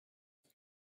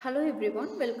Hello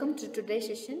everyone, welcome to today's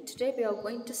session. Today we are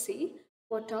going to see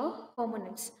what are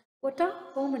homonyms. What are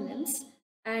homonyms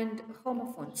and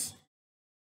homophones?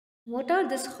 What are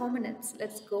these homonyms?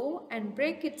 Let's go and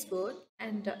break its word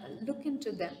and look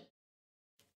into them.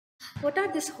 What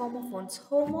are these homophones?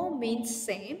 Homo means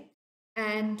same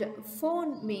and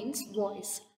phone means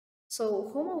voice.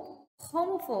 So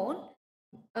homophone,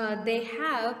 they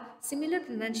have similar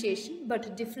pronunciation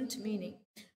but different meaning.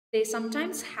 They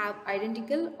sometimes have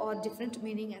identical or different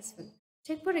meaning as well.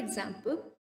 Take for example,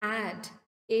 ad,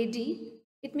 ad,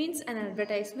 it means an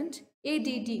advertisement. Add,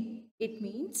 it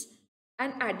means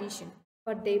an addition,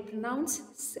 but they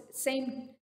pronounce same.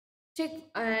 Take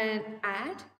an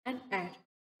ad and add.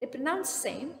 They pronounce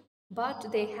same, but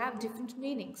they have different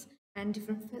meanings and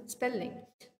different spelling.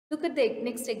 Look at the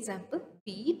next example,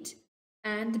 beet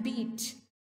and beet.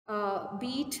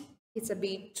 Beet is a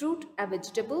beetroot, a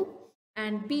vegetable,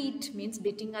 and beat means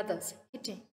beating others,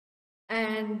 hitting.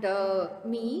 And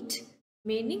meat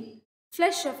meaning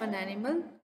flesh of an animal,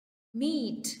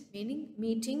 meet meaning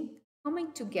meeting,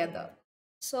 coming together.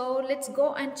 So let's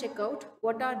go and check out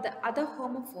what are the other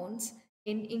homophones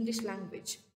in English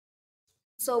language.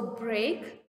 So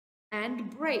break and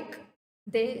break,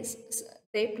 they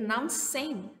they pronounce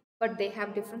same, but they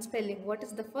have different spelling. What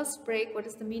is the first break? What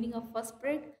is the meaning of first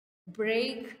break?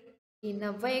 Break in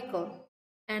a vehicle.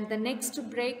 And the next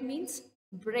break means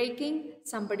breaking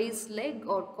somebody's leg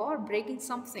or car, breaking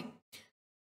something.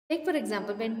 Take for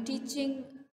example, when teaching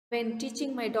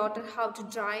my daughter how to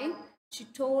drive, she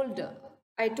told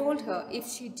I told her if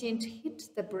she didn't hit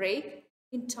the brake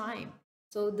in time.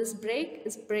 So this brake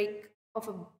is brake of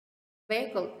a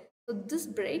vehicle. So this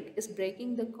brake is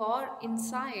breaking the car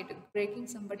inside, breaking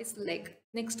somebody's leg.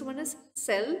 Next one is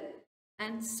cell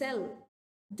and cell.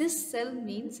 This cell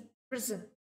means prison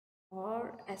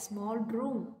or a small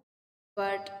room,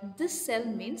 but this cell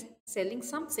means selling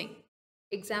something.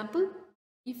 Example,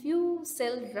 if you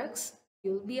sell drugs,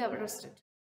 you'll be arrested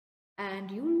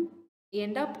and you'll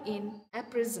end up in a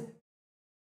prison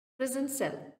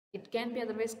cell. It can be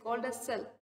otherwise called as cell.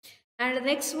 And the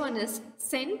next one is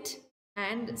scent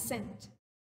and scent.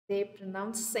 They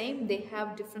pronounce same, they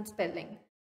have different spelling.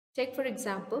 Take for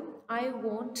example, I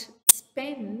won't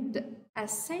spend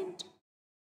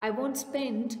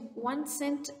 1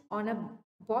 cent on a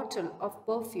bottle of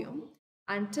perfume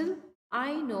until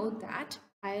I know that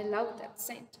I love that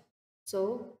scent.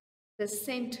 So the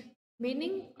scent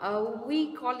meaning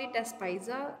we call it as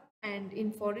paisa, and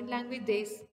in foreign language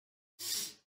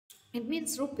it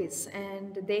means rupees,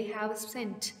 and they have a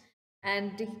scent,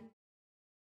 and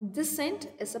this scent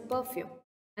is a perfume.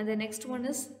 And the next one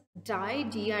is dye,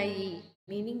 D-I-E,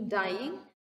 meaning dyeing,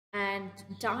 and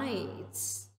dye,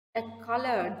 it's a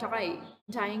color,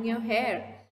 dyeing your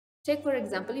hair. Take for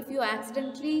example, if you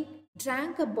accidentally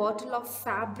drank a bottle of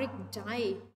fabric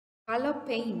dye,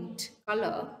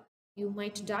 color, you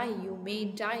might die, you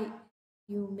may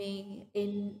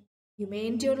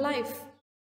end your life.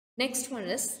 Next one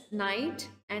is night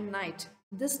and night.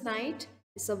 This night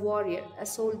is a warrior, a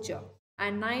soldier,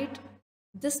 and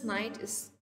this night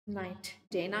is night,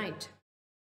 day, night.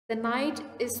 The knight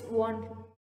is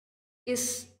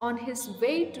on his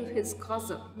way to his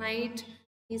castle. Knight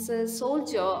is a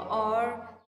soldier, or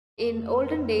in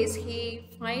olden days he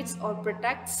fights or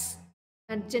protects,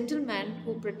 a gentleman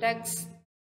who protects,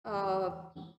 uh,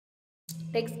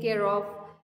 takes care of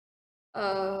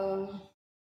uh,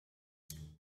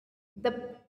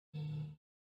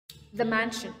 the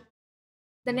mansion.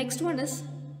 The next one is,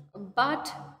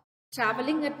 but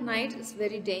traveling at night is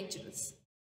very dangerous.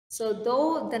 So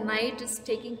though the knight is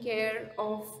taking care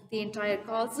of the entire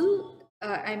castle,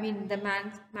 I mean the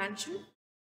mansion,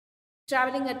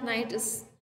 traveling at night is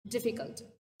difficult.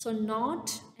 So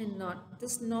not and not.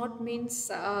 This not means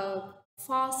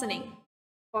fastening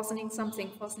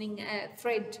something, fastening a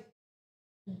thread.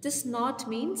 This not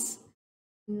means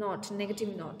not,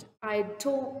 negative not. I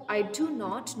do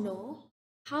not know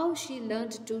how she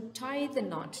learned to tie the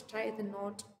knot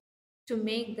to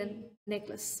make the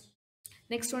necklace.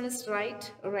 Next one is right,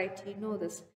 you know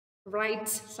this.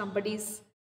 Rights, somebody's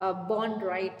bond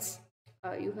rights.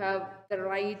 You have the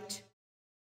right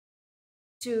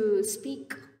to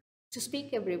speak,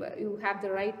 everywhere. You have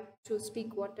the right to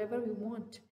speak whatever you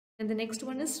want. And the next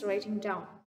one is writing down.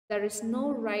 There is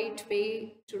no right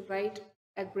way to write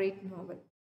a great novel.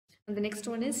 And the next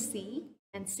one is see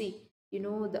and see. You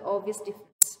know the obvious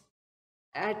difference.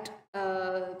 At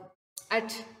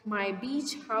my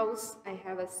beach house, I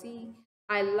have a sea.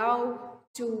 I love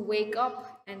to wake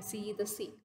up and see the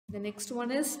sea. The next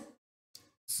one is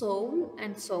soul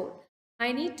and soul.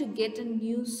 I need to get a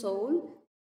new soul,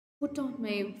 put on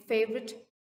my favorite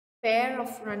pair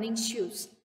of running shoes.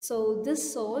 So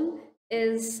this sole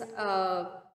is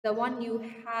the one you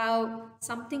have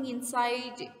something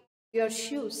inside your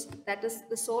shoes. That is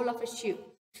the sole of a shoe.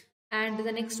 And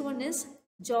the next one is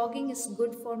jogging is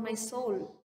good for my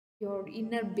soul, your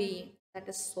inner being. That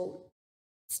is soul.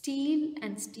 Steal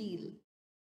and steal.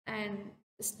 And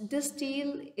this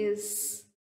steal is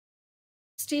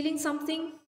stealing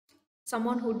something.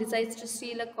 Someone who decides to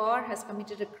steal a car has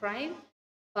committed a crime,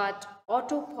 but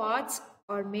auto parts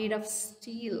are made of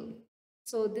steel.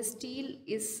 So this steel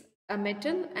is a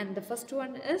metal, and the first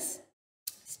one is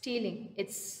stealing.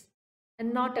 It's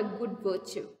not a good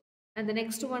virtue. And the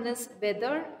next one is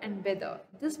weather and weather.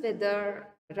 This weather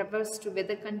refers to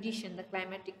weather condition, the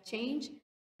climatic change,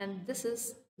 and this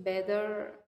is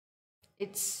weather.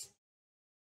 It's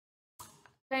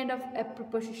kind of a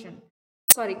preposition,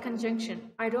 sorry,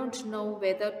 conjunction. I don't know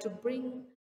whether to bring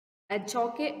a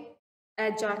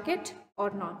jacket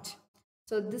or not.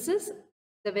 So this is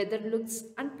the weather looks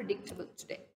unpredictable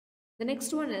today. The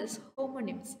next one is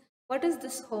homonyms. What is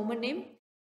this homonym?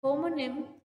 Homonym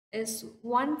is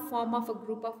one form of a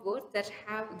group of words that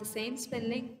have the same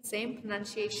spelling, same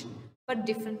pronunciation, but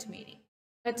different meaning.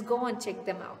 Let's go and check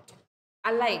them out.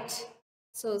 Allied.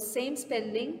 So same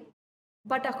spelling,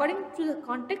 but according to the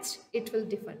context, it will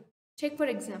differ. Take for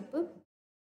example,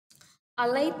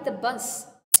 alight the bus.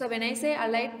 So when I say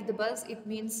alight the bus, it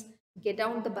means get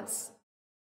down the bus.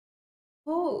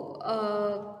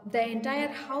 Oh, the entire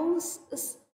house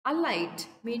is alight,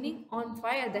 meaning on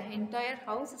fire. The entire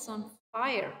house is on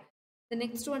fire. The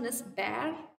next one is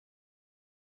bear,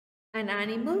 an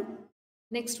animal.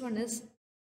 Next one is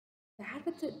bear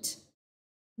with it,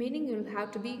 meaning you'll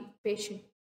have to be patient.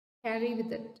 Carry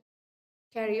with it,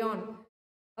 carry on.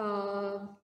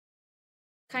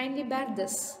 Kindly bear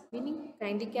this, meaning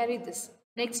kindly carry this.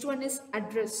 Next one is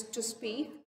address, to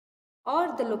speak,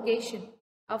 or the location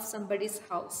of somebody's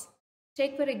house.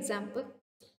 Take for example,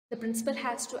 the principal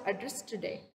has to address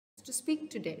today, to speak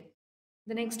today.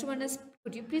 The next one is,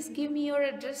 could you please give me your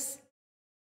address?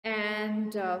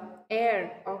 And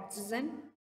air, oxygen,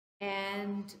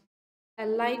 and a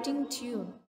lighting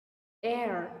tune,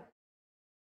 air.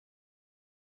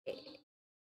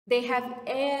 They have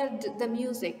aired the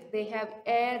music, they have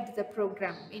aired the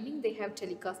program, meaning they have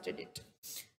telecasted it.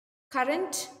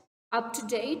 Current, up to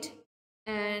date,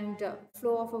 and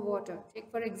flow of a water. Take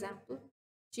for example,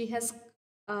 she has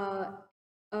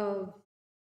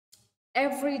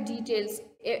every details,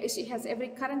 she has every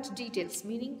current details,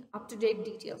 meaning up to date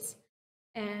details.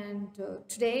 And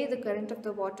today the current of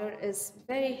the water is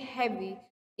very heavy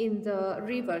in the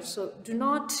river, so do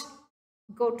not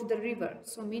go to the river.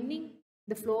 So meaning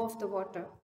the flow of the water.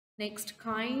 Next,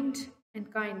 kind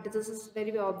and kind. This is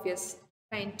very obvious.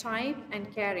 Kind, type,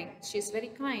 and caring. She is very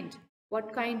kind.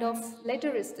 What kind of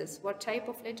letter is this? What type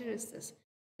of letter is this?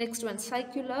 Next one,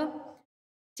 circular,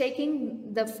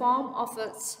 taking the form of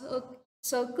a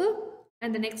circle,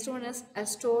 and the next one is a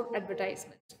store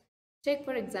advertisement. Take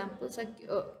for example,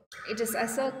 it is a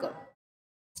circle,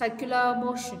 circular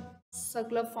motion,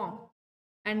 circular form,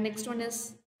 and next one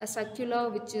is a circular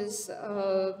which is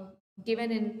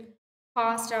given in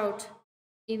passed out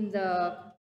in the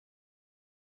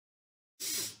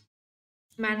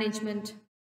management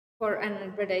for an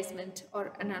advertisement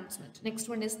or announcement. Next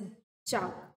one is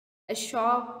jug, a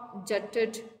sharp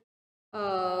jutted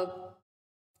uh,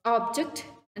 object,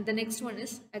 and the next one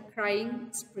is a crying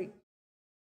spring.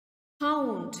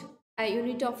 Pound, a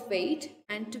unit of weight,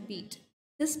 and to beat.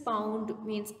 This pound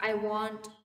means I want,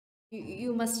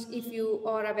 you must, if you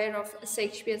are aware of a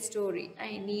Shakespeare story,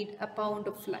 I need a pound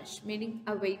of flesh, meaning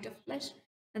a weight of flesh.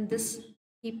 And this,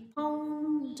 he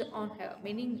pound on her,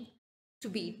 meaning to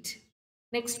beat.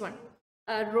 Next one,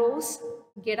 rose,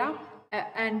 get up,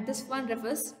 and this one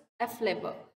refers a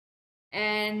flavor.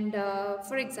 And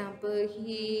for example,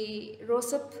 he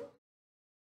rose up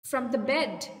from the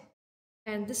bed,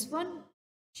 and this one,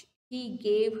 he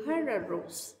gave her a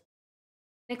rose.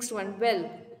 Next one, well,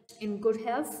 in good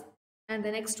health, and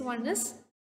the next one is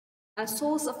a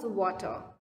source of the water.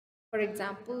 For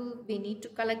example, we need to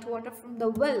collect water from the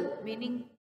well, meaning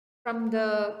from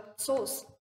the source.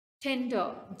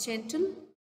 Tender, gentle,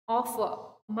 offer,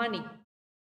 money.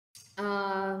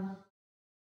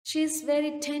 She's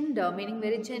very tender, meaning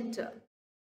very gentle.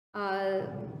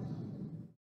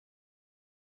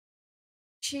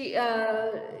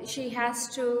 She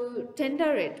has to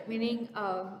tender it, meaning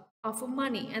offer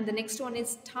money. And the next one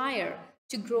is tire,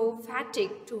 to grow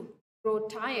fatigue, to grow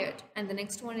tired. And the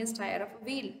next one is tire of a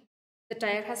wheel, the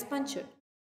tire has punctured.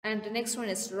 And the next one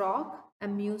is rock, a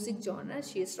music genre.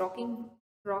 She is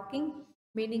rocking,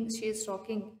 meaning she is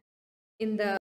rocking in the